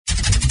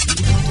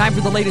Time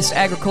for the latest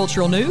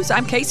agricultural news.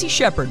 I'm KC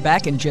Sheperd,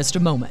 back in just a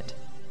moment.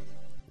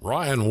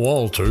 Ryan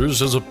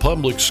Walters is a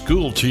public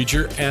school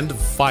teacher and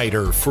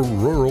fighter for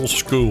rural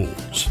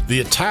schools. The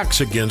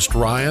attacks against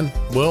Ryan,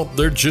 well,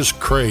 they're just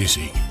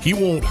crazy. He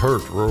won't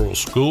hurt rural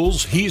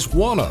schools. He's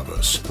one of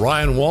us.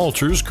 Ryan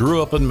Walters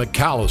grew up in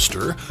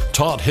McAllister,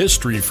 taught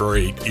history for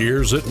 8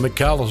 years at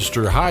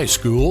McAllister High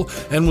School,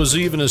 and was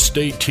even a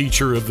State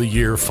Teacher of the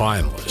Year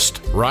finalist.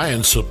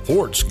 Ryan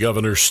supports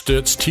Governor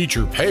Stitt's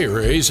teacher pay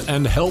raise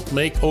and helped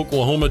make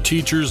Oklahoma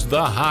teachers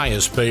the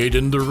highest paid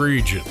in the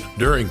region.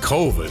 During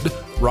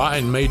COVID,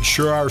 Ryan made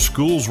sure our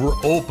schools were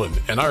open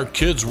and our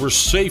kids were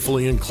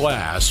safely in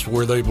class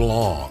where they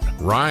belong.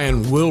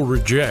 Ryan will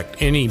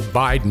reject any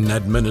Biden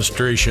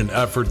administration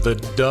effort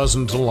that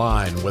doesn't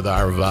align with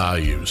our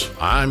values.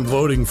 I'm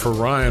voting for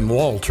Ryan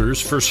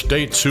Walters for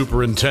state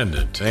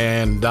superintendent,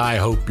 and I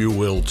hope you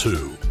will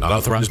too. Not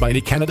authorized by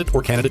any candidate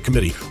or candidate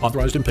committee.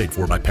 Authorized and paid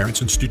for by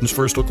Parents and Students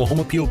First,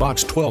 Oklahoma, P.O.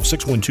 Box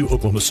 12612,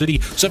 Oklahoma City,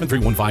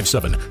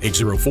 73157,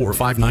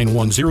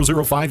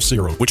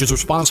 804-591-0050, which is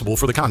responsible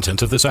for the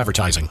content of this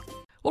advertising.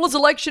 Well, as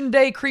Election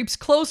Day creeps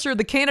closer,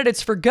 the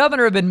candidates for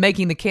governor have been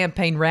making the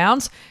campaign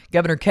rounds.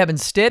 Governor Kevin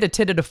Stitt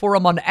attended a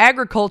forum on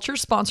agriculture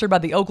sponsored by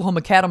the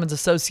Oklahoma Cattlemen's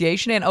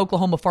Association and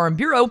Oklahoma Farm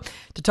Bureau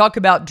to talk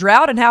about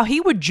drought and how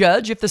he would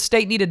judge if the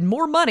state needed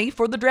more money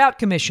for the Drought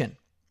Commission.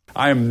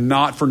 I am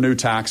not for new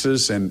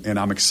taxes, and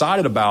I'm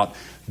excited about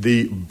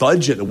the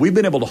budget. We've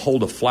been able to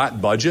hold a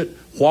flat budget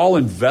while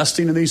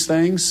investing in these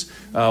things,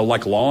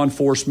 like law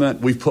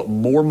enforcement. We've put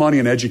more money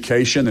in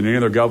education than any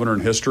other governor in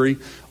history,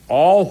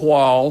 all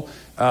while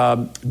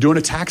doing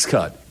a tax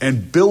cut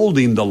and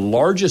building the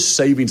largest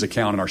savings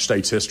account in our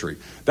state's history.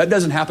 That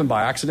doesn't happen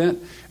by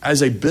accident.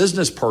 As a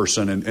business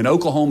person, and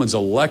Oklahomans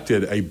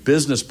elected a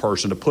business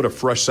person to put a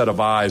fresh set of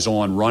eyes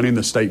on running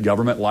the state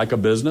government like a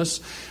business,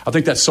 I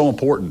think that's so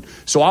important.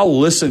 So I'll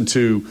listen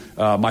to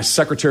my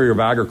Secretary of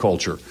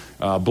Agriculture,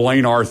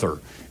 Blaine Arthur,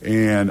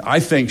 and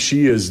I think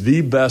she is the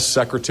best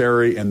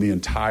secretary in the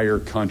entire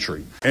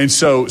country. And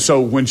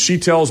so when she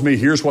tells me,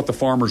 here's what the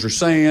farmers are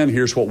saying,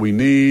 here's what we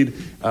need,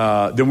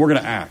 then we're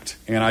going to act.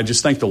 And I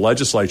just thank the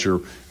legislature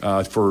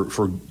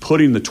for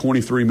putting the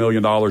 $23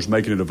 million,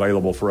 making it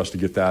available for us to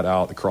get that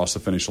out across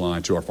the finish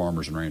line to our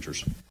farmers and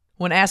ranchers.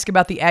 When asked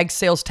about the ag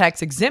sales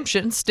tax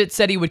exemption, Stitt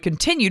said he would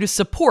continue to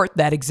support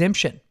that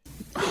exemption.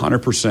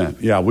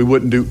 100%. Yeah, we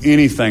wouldn't do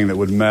anything that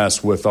would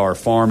mess with our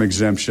farm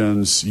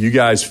exemptions. You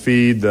guys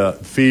feed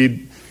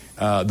the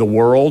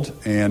world,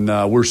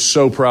 and we're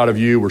so proud of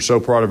you. We're so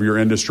proud of your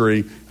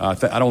industry. I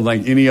don't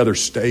think any other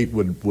state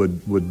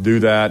would do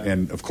that,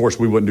 and of course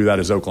we wouldn't do that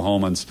as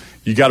Oklahomans.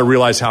 You got to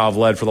realize how I've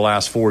led for the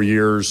last 4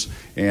 years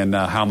and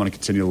how I'm going to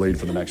continue to lead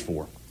for the next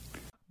 4.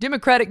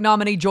 Democratic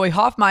nominee Joy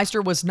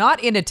Hoffmeister was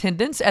not in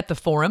attendance at the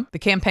forum. The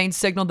campaign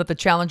signaled that the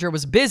challenger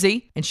was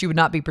busy and she would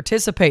not be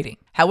participating.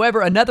 However,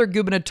 another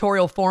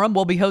gubernatorial forum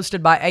will be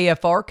hosted by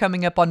AFR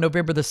coming up on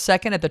November the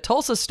 2nd at the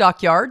Tulsa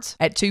Stockyards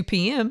at 2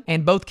 p.m.,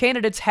 and both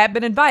candidates have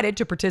been invited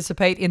to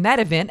participate in that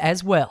event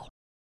as well.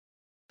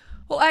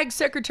 Well, Ag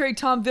Secretary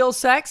Tom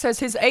Vilsack says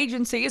his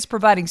agency is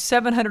providing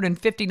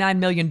 $759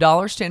 million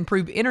to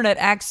improve internet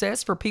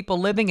access for people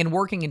living and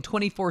working in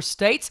 24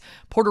 states,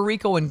 Puerto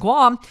Rico, and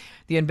Guam.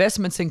 The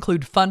investments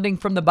include funding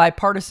from the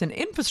bipartisan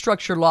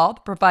infrastructure law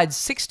that provides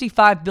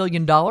 $65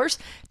 billion to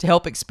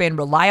help expand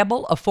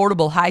reliable,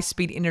 affordable,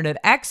 high-speed internet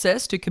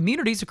access to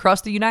communities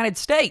across the United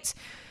States.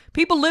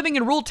 People living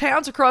in rural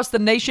towns across the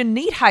nation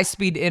need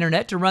high-speed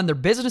internet to run their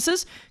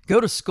businesses, go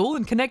to school,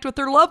 and connect with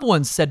their loved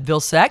ones, said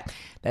Vilsack.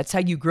 That's how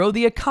you grow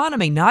the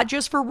economy, not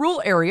just for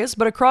rural areas,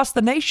 but across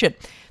the nation.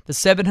 The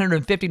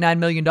 $759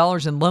 million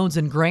in loans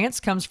and grants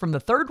comes from the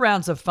third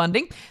rounds of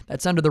funding.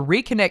 That's under the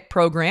Reconnect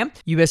program.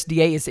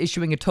 USDA is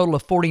issuing a total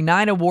of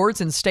 49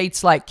 awards in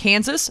states like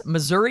Kansas,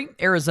 Missouri,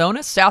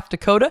 Arizona, South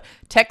Dakota,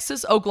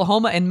 Texas,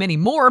 Oklahoma, and many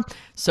more.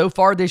 So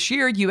far this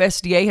year,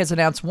 USDA has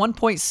announced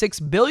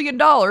 $1.6 billion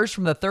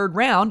from the third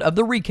round of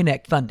the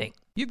Reconnect funding.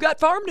 You've got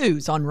farm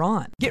news on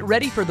ROAN. Get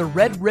ready for the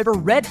Red River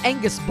Red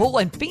Angus Bull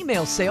and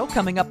Female Sale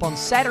coming up on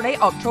Saturday,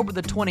 October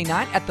the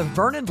 29th at the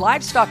Vernon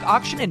Livestock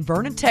Auction in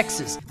Vernon,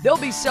 Texas. They'll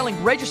be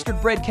selling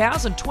registered bred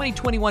cows and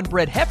 2021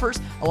 bred heifers,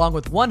 along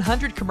with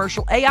 100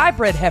 commercial AI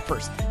bred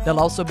heifers. They'll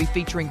also be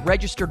featuring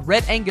registered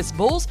Red Angus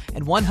bulls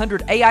and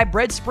 100 AI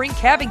bred spring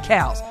calving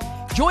cows.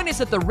 Join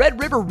us at the Red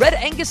River Red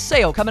Angus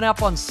Sale coming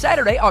up on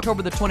Saturday,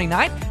 October the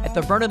 29th at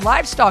the Vernon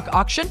Livestock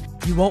Auction.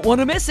 You won't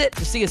want to miss it.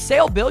 To see a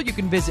sale bill, you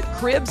can visit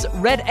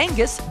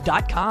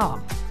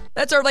cribsredangus.com.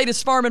 That's our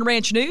latest farm and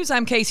ranch news.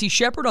 I'm KC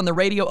Sheperd on the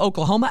Radio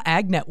Oklahoma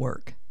Ag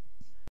Network.